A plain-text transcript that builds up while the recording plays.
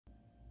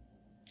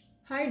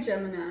Hi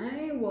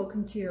Gemini,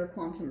 welcome to your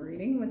quantum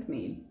reading with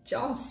me,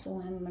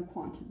 Jocelyn, the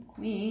Quantum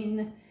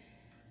Queen.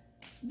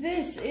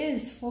 This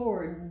is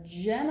for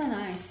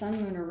Gemini,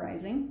 Sun, Moon, or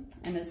Rising,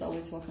 and as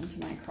always, welcome to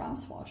my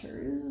cross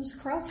watchers.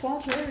 Cross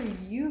watcher,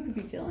 you could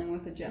be dealing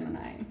with a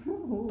Gemini,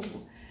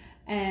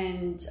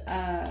 and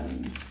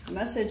the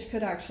message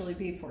could actually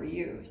be for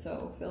you,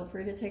 so feel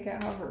free to take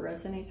it however it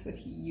resonates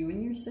with you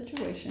and your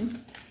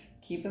situation.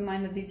 Keep in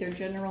mind that these are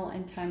general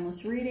and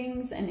timeless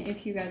readings, and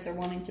if you guys are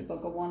wanting to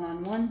book a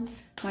one-on-one,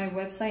 my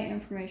website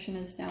information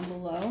is down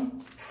below.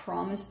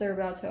 Promise they're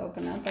about to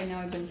open up. I know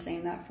I've been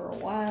saying that for a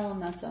while,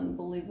 and that's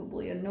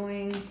unbelievably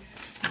annoying,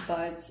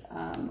 but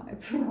I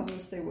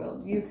promise they will.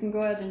 You can go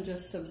ahead and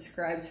just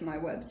subscribe to my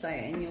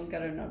website, and you'll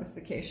get a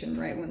notification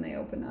right when they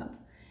open up.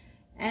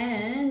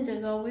 And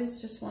as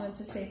always, just wanted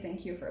to say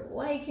thank you for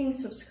liking,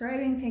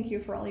 subscribing, thank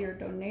you for all your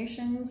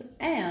donations,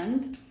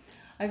 and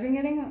I've been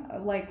getting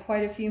like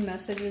quite a few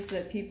messages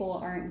that people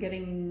aren't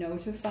getting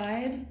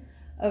notified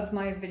of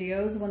my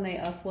videos when they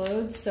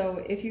upload.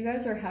 So if you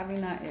guys are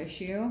having that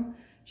issue,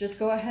 just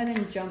go ahead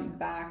and jump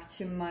back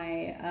to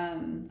my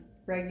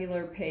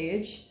regular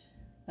page,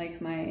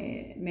 like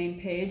my main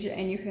page,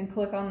 and you can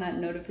click on that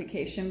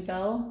notification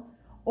bell,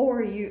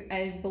 or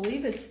I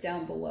believe it's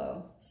down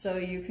below. So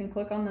you can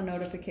click on the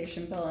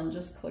notification bell and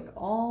just click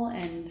all,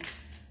 and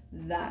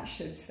that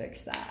should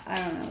fix that. I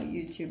don't know,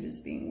 YouTube is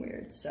being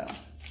weird, so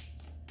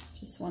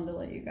just wanted to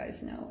let you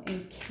guys know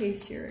in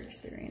case you're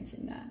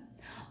experiencing that.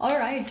 All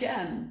right,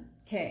 Gem.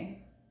 Okay.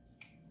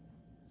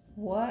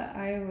 What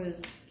I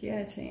was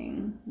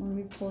getting, let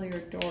me pull your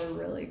door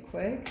really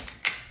quick.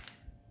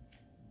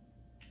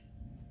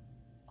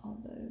 All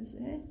those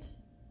it.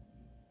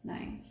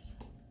 Nice.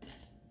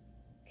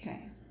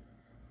 Okay.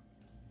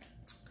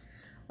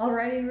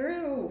 Alrighty,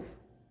 Roo.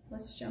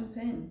 Let's jump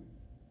in.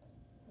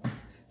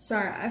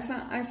 Sorry,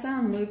 I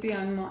sound loopy.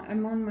 I'm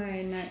on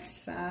my next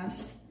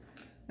fast.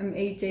 I'm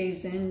 8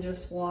 days in,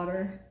 just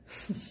water.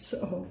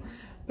 So,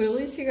 but at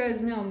least you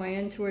guys know my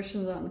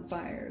intuition's on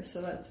fire,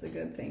 so that's the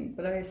good thing.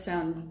 But I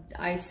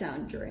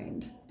sound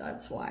drained.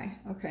 That's why.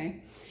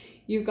 Okay.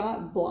 You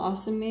got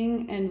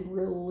blossoming and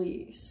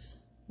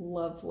release.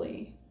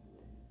 Lovely.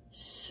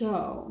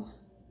 So,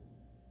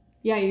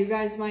 yeah, you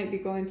guys might be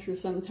going through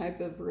some type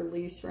of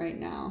release right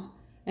now.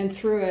 And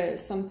through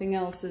it, something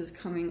else is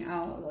coming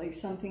out, like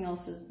something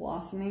else is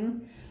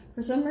blossoming.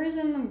 For some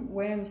reason, the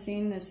way I'm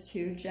seeing this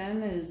too,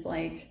 Gem, is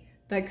like,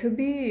 that could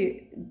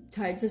be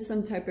tied to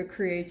some type of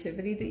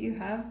creativity that you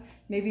have.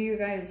 Maybe you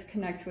guys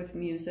connect with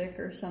music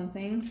or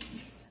something.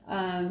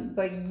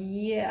 But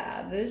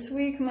yeah, this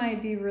week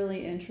might be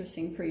really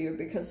interesting for you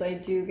because I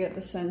do get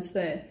the sense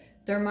that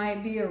there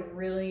might be a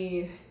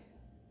really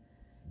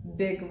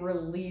big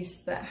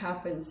release that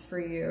happens for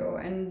you,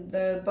 and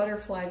the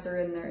butterflies are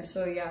in there,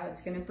 so yeah,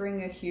 it's going to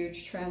bring a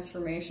huge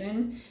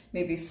transformation,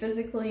 maybe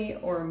physically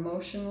or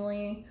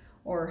emotionally,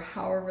 or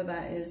however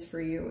that is for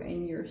you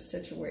in your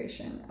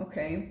situation.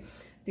 Okay,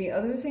 the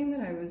other thing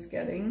that I was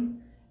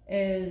getting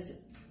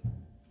is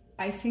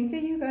I think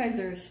that you guys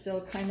are still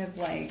kind of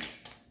like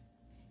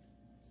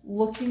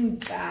looking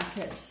back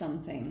at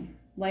something.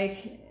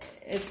 Like,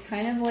 it's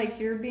kind of like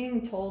you're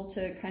being told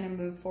to kind of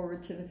move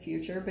forward to the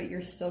future, but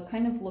you're still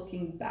kind of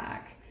looking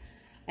back.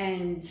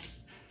 And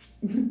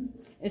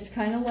it's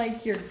kind of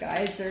like your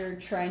guides are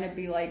trying to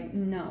be like,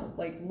 no,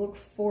 like look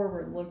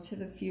forward, look to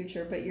the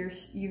future, but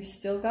you've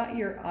still got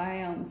your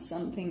eye on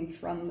something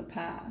from the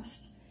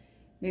past.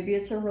 Maybe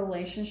it's a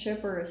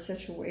relationship or a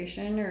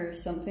situation or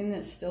something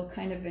that still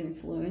kind of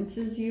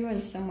influences you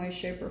in some way,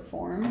 shape, or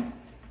form.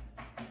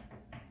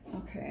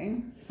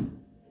 Okay.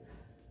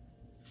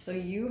 So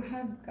you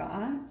have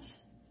got,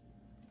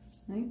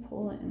 let me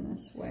pull it in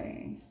this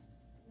way.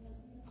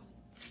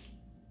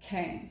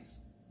 Okay,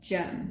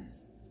 Gem.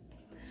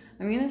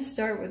 I'm going to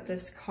start with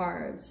this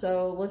card.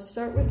 So let's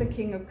start with the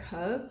King of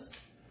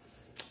Cups.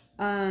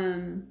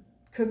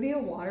 Could be a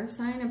water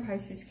sign, a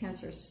Pisces,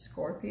 Cancer,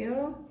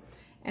 Scorpio.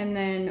 And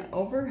then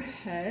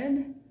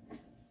overhead,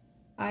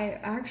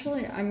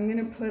 I'm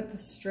going to put the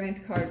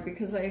Strength card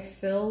because I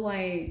feel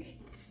like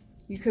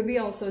you could be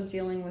also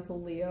dealing with a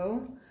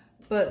Leo.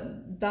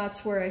 But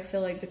that's where I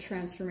feel like the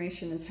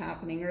transformation is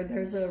happening, or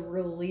there's a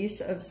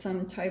release of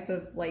some type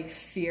of like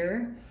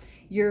fear.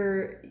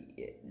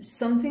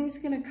 Something's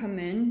gonna come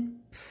in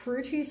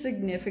pretty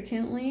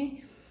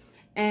significantly,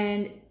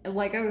 and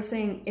like I was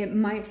saying, it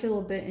might feel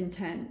a bit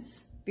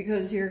intense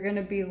because you're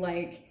gonna be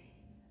like,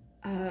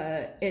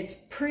 it's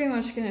pretty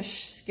much gonna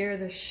scare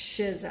the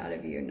shiz out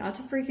of you. Not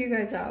to freak you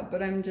guys out,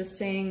 but I'm just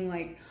saying,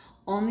 like,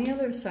 on the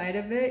other side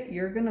of it,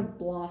 you're gonna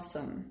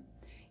blossom.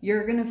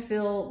 You're going to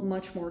feel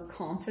much more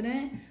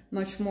confident,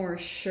 much more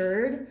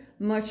assured,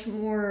 much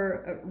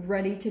more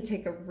ready to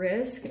take a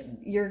risk.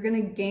 You're going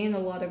to gain a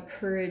lot of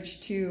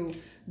courage to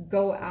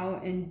go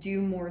out and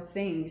do more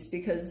things,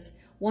 because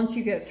once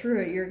you get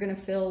through it, you're going to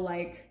feel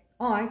like,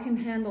 oh, I can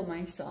handle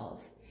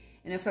myself.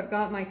 And if I've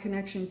got my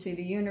connection to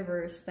the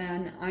universe,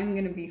 then I'm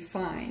going to be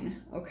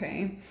fine.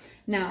 Okay.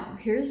 Now,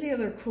 here's the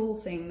other cool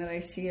thing that I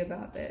see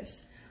about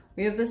this.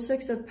 We have the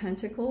Six of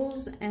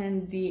Pentacles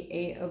and the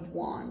Eight of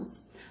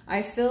Wands.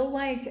 I feel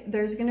like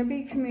there's going to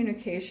be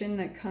communication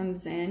that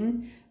comes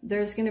in.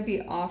 There's going to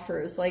be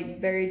offers, like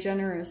very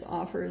generous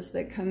offers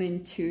that come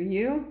in to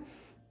you.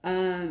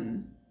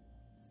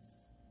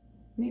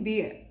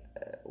 Maybe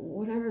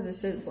whatever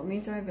this is, let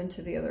me dive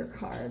into the other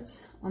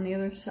cards. On the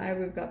other side,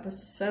 we've got the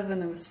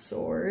Seven of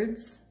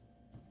Swords.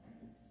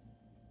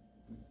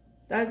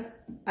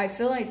 I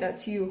feel like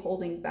that's you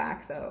holding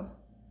back though.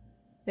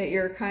 That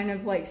you're kind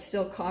of like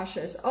still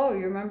cautious. Oh,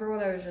 you remember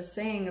what I was just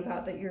saying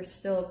about that you're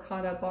still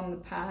caught up on the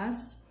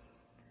past?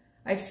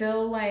 I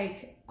feel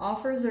like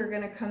offers are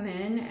going to come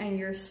in and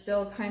you're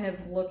still kind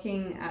of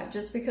looking at,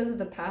 just because of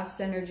the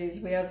past energies,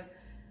 we have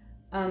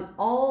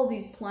all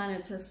these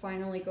planets are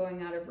finally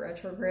going out of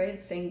retrograde.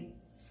 Thank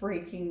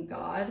freaking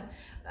God.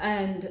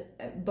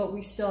 But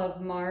we still have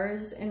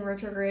Mars in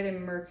retrograde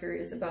and Mercury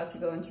is about to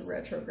go into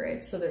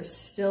retrograde. So there's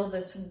still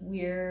this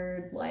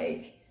weird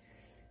like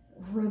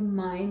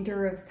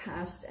reminder of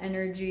past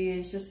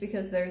energies, just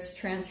because there's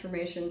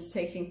transformations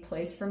taking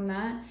place from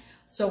that.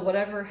 So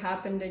whatever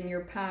happened in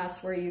your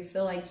past where you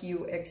feel like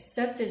you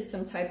accepted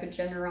some type of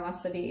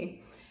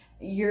generosity,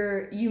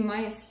 you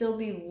might still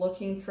be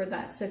looking for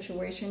that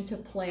situation to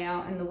play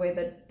out in the way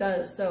that it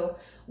does. So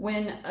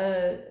when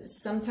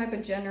some type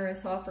of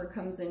generous offer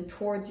comes in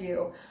towards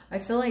you, I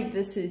feel like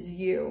this is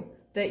you,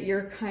 that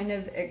you're kind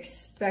of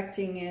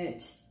expecting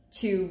it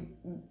to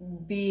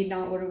be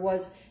not what it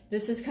was.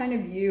 This is kind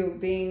of you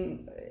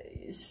being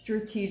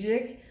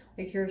strategic,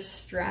 like you're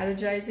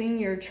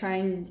strategizing, you're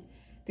trying,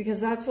 because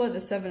that's what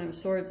the Seven of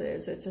Swords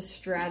is. It's a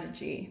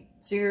strategy.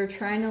 So you're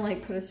trying to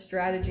like put a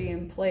strategy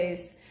in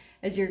place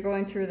as you're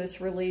going through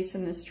this release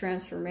and this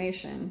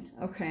transformation,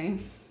 okay?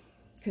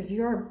 Because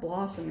you are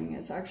blossoming.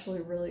 It's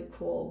actually really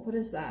cool. What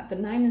is that? The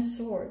Nine of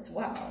Swords.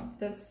 Wow.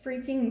 The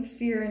freaking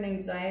fear and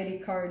anxiety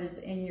card is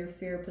in your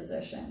fear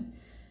position.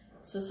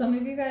 So some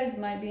of you guys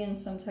might be in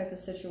some type of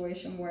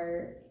situation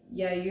where,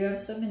 yeah, you have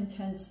some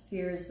intense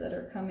fears that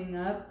are coming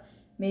up,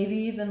 maybe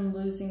even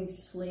losing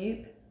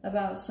sleep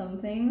about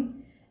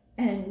something,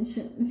 and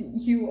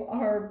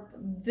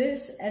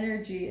this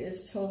energy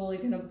is totally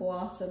going to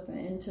blossom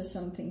into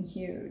something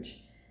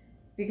huge,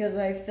 because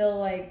I feel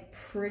like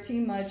pretty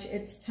much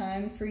it's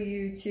time for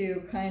you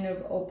to kind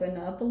of open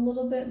up a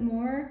little bit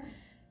more.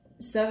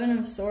 Seven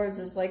of Swords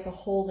is like a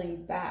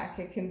holding back.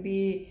 It can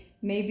be,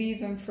 maybe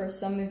even for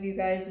some of you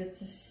guys,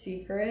 it's a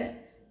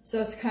secret. So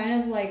it's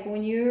kind of like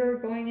when you're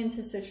going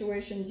into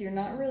situations, you're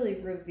not really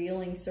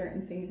revealing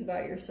certain things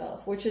about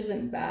yourself, which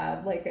isn't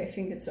bad. Like, I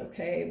think it's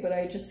okay, but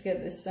I just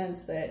get this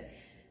sense that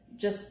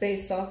just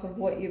based off of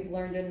what you've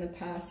learned in the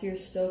past, you're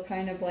still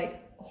kind of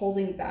like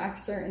holding back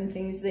certain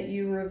things that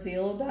you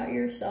reveal about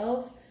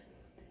yourself.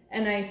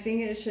 And I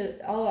think it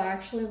should,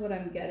 actually what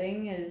I'm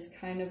getting is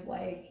kind of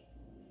like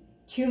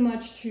too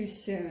much too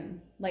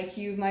soon. Like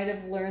you might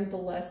have learned the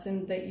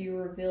lesson that you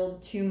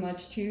revealed too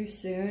much too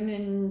soon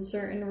in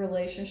certain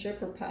relationship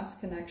or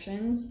past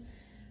connections.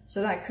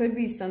 So that could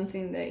be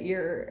something that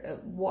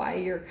why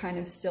you're kind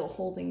of still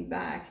holding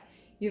back.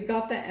 You've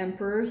got the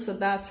Emperor, so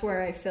that's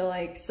where I feel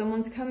like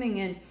someone's coming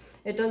in.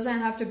 It doesn't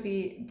have to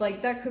be,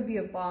 like, that could be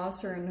a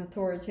boss or an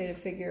authoritative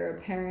figure,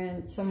 a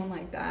parent, someone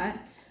like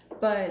that.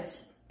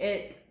 But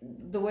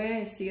the way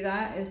I see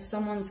that is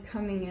someone's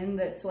coming in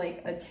that's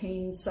like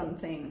attained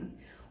something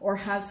or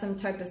has some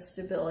type of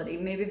stability.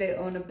 Maybe they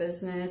own a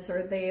business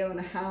or they own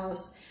a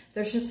house.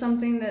 There's just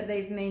something that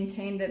they've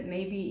maintained that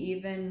maybe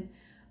even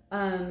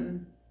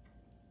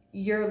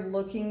you're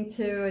looking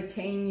to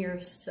attain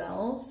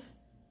yourself.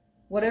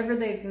 Whatever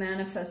they've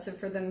manifested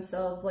for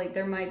themselves, like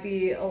there might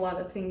be a lot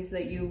of things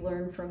that you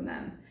learn from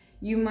them.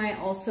 You might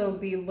also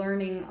be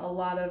learning a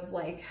lot of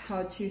like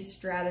how to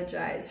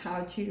strategize,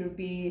 how to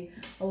be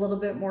a little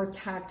bit more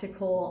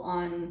tactical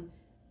on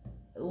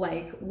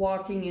like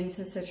walking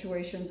into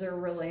situations or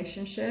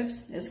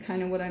relationships is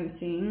kind of what I'm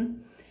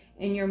seeing.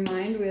 In your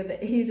mind, we have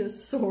the Eight of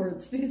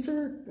Swords. These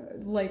are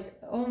like,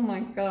 oh my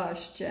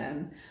gosh,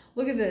 Jem.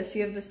 Look at this.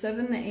 You have the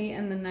 7, the 8,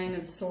 and the 9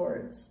 of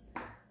Swords.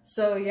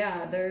 So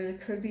yeah, there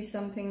could be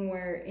something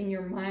where in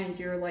your mind,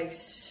 you're like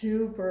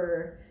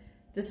super,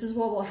 this is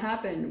what will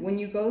happen. When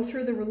you go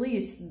through the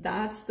release,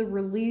 that's the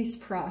release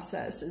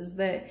process, is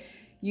that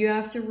you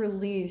have to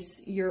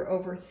release your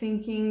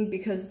overthinking,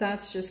 because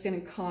that's just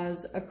going to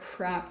cause a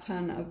crap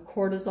ton of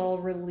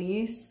cortisol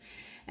release.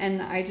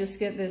 And I just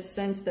get this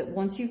sense that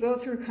once you go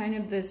through kind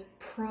of this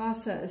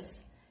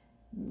process,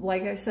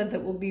 like I said,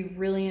 that will be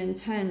really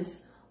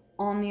intense,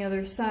 on the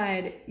other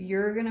side,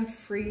 you're going to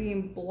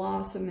freaking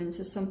blossom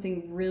into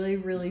something really,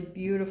 really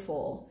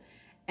beautiful.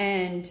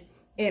 And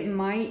it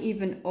might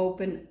even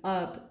open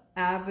up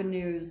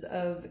avenues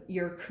of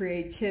your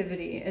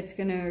creativity. It's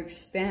going to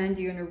expand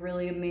you in a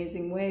really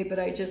amazing way. But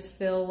I just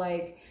feel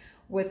like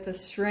with the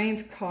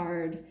Strength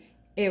card,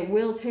 it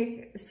will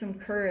take some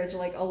courage.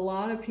 Like a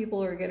lot of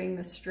people are getting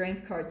the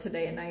Strength card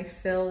today, and I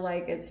feel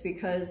like it's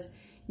because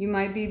you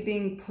might be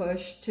being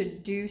pushed to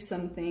do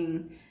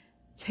something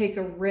take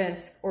a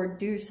risk or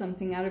do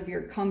something out of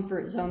your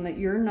comfort zone that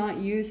you're not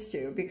used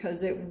to,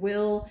 because it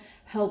will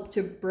help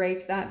to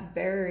break that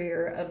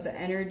barrier of the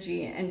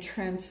energy and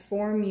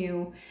transform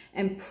you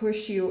and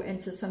push you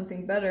into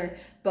something better.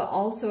 But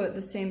also at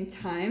the same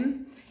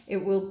time, it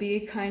will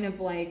be kind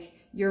of like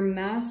you're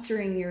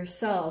mastering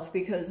yourself,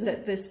 because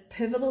at this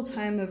pivotal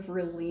time of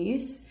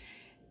release,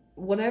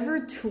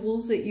 whatever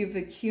tools that you've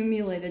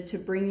accumulated to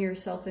bring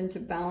yourself into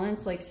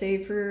balance, like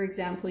say for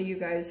example, you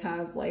guys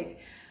have like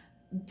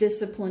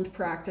disciplined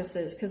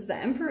practices, because the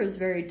Emperor is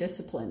very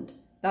disciplined.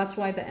 That's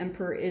why the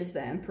Emperor is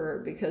the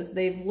Emperor, because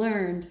they've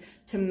learned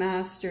to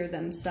master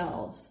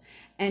themselves.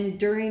 And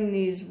during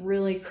these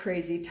really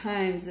crazy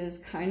times is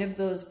kind of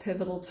those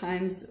pivotal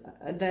times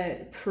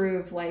that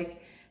prove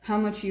like how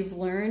much you've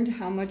learned,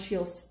 how much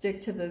you'll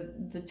stick to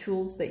the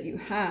tools that you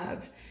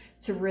have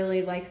to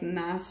really like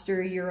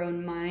master your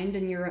own mind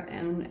and your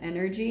own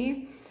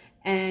energy.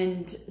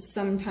 And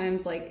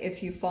sometimes like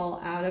if you fall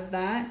out of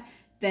that,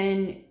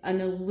 then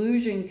an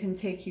illusion can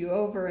take you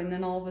over, and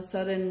then all of a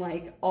sudden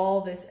like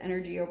all this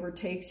energy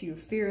overtakes you,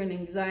 fear and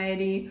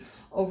anxiety,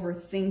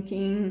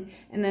 overthinking,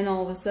 and then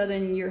all of a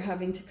sudden you're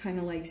having to kind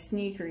of like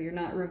sneak, or you're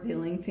not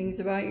revealing things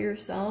about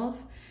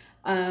yourself.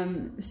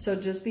 So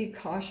just be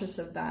cautious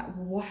of that.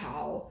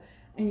 Wow.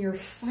 And your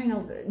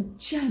final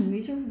gem,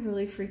 these are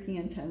really freaking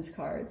intense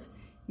cards.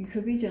 You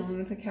could be dealing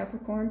with a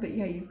Capricorn, but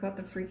yeah, you've got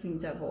the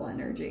freaking devil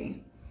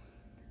energy.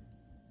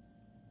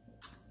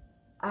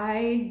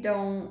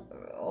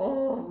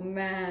 Oh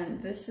man,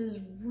 this is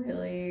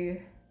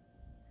really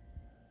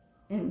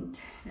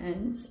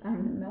intense.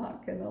 I'm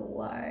not gonna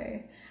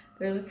lie.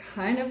 There's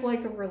kind of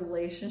like a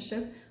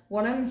relationship.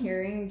 What I'm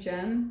hearing,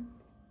 Gem,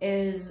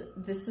 is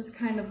this is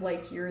kind of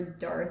like your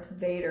Darth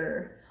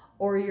Vader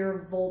or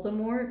your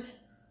Voldemort.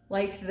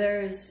 Like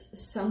there's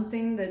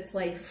something that's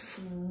like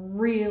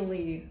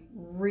really,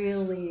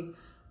 really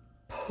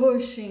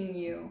pushing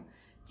you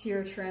to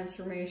your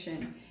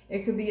transformation.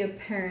 It could be a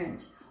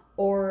parent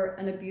or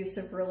an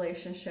abusive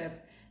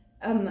relationship.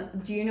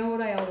 Do you know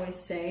what I always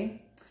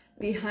say?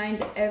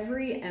 Behind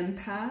every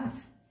empath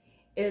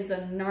is a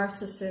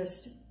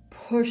narcissist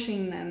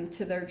pushing them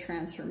to their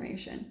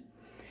transformation.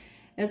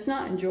 It's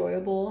not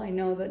enjoyable. I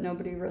know that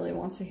nobody really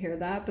wants to hear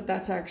that, but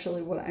that's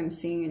actually what I'm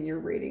seeing in your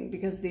reading,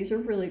 because these are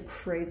really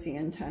crazy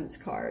intense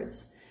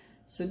cards.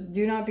 So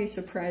do not be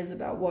surprised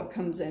about what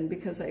comes in,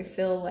 because I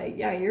feel like,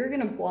 yeah, you're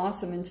going to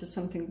blossom into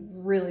something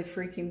really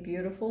freaking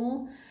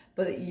beautiful,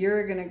 but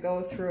you're going to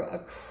go through a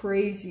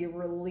crazy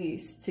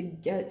release to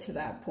get to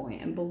that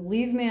point. And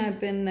believe me, I've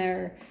been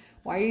there.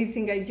 Why do you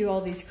think I do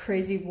all these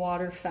crazy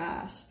water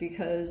fasts?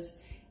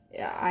 Because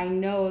I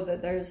know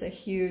that there's a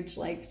huge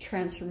like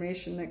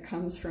transformation that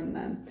comes from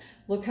them.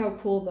 Look how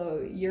cool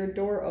though. Your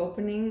door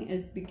opening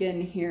is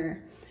begin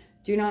here.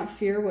 Do not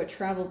fear what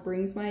travel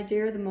brings, my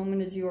dear. The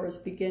moment is yours.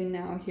 Begin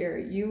now here.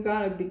 You've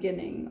got a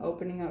beginning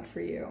opening up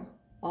for you.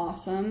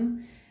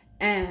 Awesome.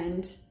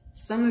 And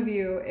some of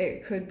you,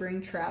 it could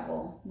bring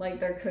travel. Like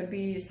there could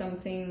be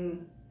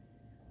something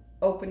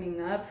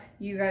opening up.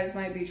 You guys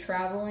might be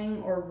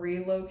traveling or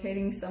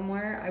relocating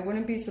somewhere. I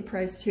wouldn't be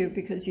surprised too,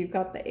 because you've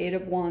got the 8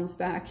 of Wands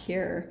back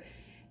here,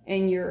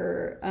 and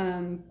you're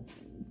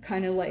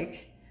kind of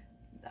like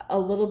a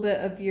little bit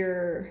of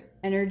your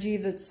energy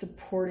that's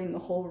supporting the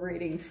whole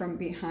reading from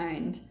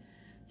behind.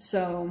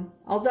 So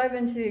I'll dive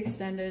into the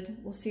extended.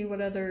 We'll see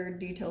what other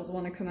details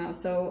want to come out.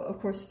 So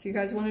of course, if you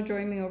guys want to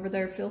join me over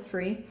there, feel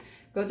free.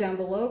 Go down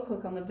below,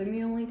 click on the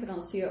Vimeo link, and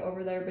I'll see you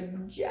over there.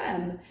 But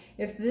Gem,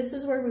 if this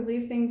is where we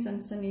leave things,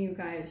 I'm sending you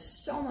guys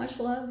so much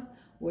love,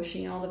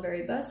 wishing you all the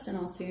very best, and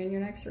I'll see you in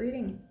your next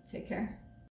reading. Take care.